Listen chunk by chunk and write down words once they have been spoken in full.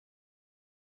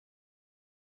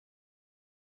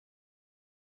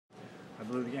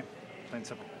blew the game, plain and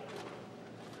simple.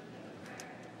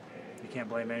 You can't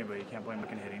blame anybody. You can't blame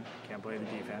McKinn hitting. You can't blame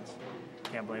the defense.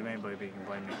 You can't blame anybody, but you can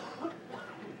blame me.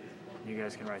 You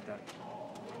guys can write that.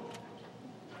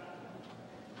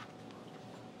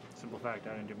 Simple fact,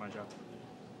 I didn't do my job.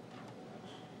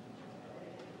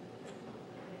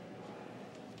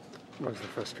 What's the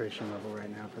frustration level right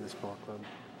now for this ball club?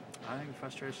 I think the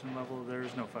frustration level, there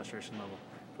is no frustration level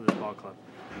for this ball club.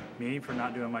 Me for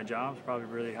not doing my job is probably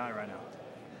really high right now.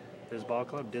 This ball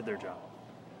club did their job.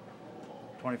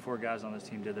 24 guys on this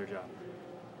team did their job.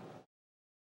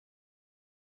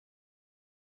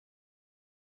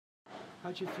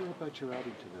 How'd you feel about your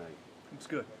outing tonight? It's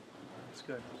good. It's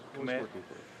good. What was working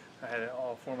for you? I had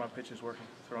all 4 of my pitches working,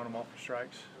 throwing them off for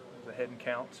strikes, the head and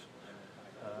counts.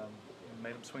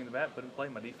 Made them swing the bat, put in play.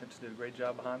 My defense did a great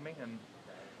job behind me, and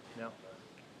you know,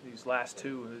 these last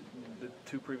 2, the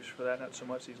 2 previous for that, not so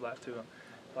much. These last 2, I feel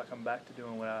like I'm back to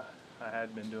doing what I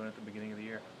had been doing at the beginning of the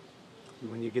year.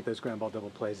 When you get those ground ball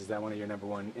double plays, is that one of your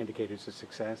 #1 indicators of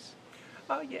success?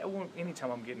 Yeah. Well,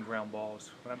 anytime I'm getting ground balls,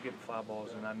 when I'm getting fly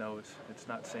balls, and I know it's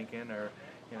not sinking, or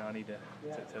you know, I need to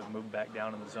move back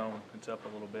down in the zone. It's up a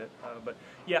little bit, but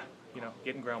yeah. You know,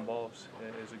 getting ground balls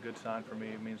is a good sign for me.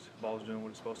 It means the ball's doing what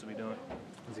it's supposed to be doing.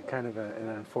 Is it kind of an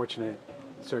unfortunate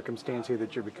circumstance here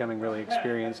that you're becoming really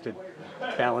experienced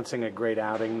at balancing a great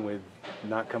outing with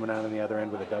not coming out on the other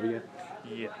end with a W?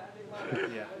 Yeah.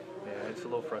 It's a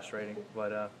little frustrating,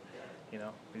 but you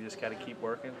know, we just got to keep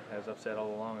working. As I've said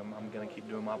all along, I'm going to keep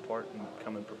doing my part and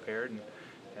coming prepared,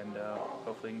 and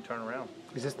hopefully, can turn around.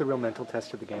 Is this the real mental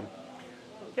test of the game?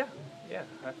 Yeah.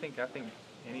 I think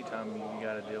anytime you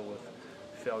got to deal with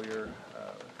failure,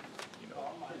 you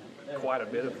know, quite a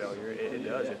bit of failure, it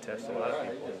does. It tests a lot of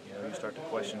people. You know, you start to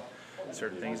question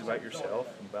certain things about yourself,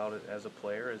 about it as a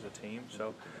player, as a team.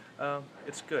 So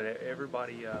it's good.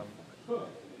 Everybody, you know,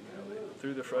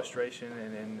 through the frustration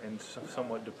and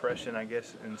somewhat depression, I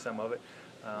guess, in some of it,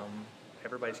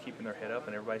 everybody's keeping their head up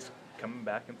and everybody's coming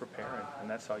back and preparing. And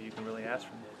that's all you can really ask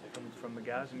from the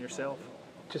guys and yourself.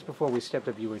 Just before we stepped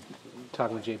up, you were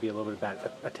talking with JB a little bit about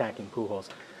attacking Pujols.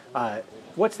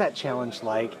 What's that challenge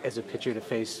like as a pitcher to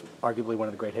face arguably one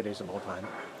of the great hitters of all time?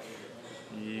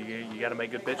 You got to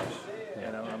make good pitches. Yeah.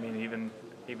 You know, I mean,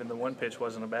 even the one pitch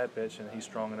wasn't a bad pitch, and he's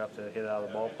strong enough to hit it out of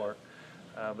the ballpark.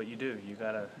 But you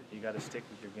gotta stick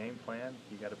with your game plan.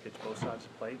 You got to pitch both sides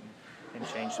of the plate and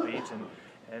change speeds.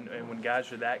 And when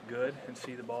guys are that good and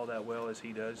see the ball that well as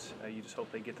he does, you just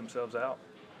hope they get themselves out.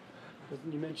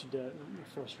 You mentioned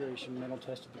frustration, mental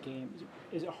test of the game.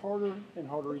 Is it harder and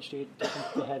harder each day to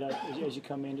keep the head up as you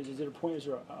come in? Is there a point? Is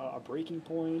there a breaking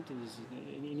point? Is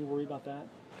any worry about that?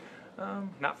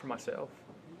 Not for myself.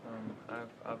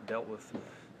 I've dealt with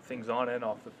things on and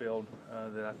off the field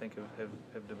that I think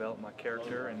have developed my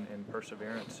character and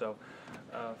perseverance. So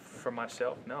for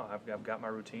myself, no, I've got my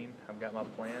routine. I've got my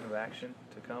plan of action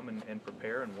to come and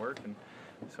prepare and work. And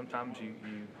sometimes you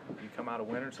come out a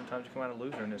winner, sometimes you come out a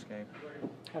loser in this game.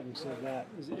 Having said that,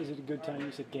 is it a good time?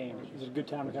 You said game. Is it a good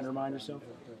time to kind of remind yourself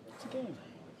it's a game?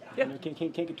 Yeah. You know,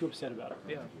 can't get too upset about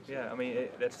it. Yeah. I mean,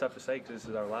 that's tough to say because this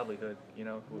is our livelihood. You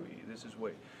know, this is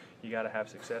what you got to have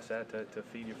success at to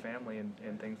feed your family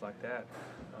and things like that.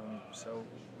 So,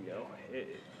 you know,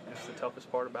 it's the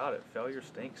toughest part about it. Failure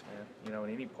stinks, man. You know,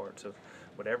 in any parts of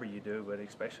whatever you do, but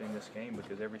especially in this game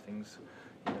because everything's,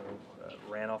 you know,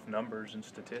 ran off numbers and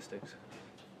statistics.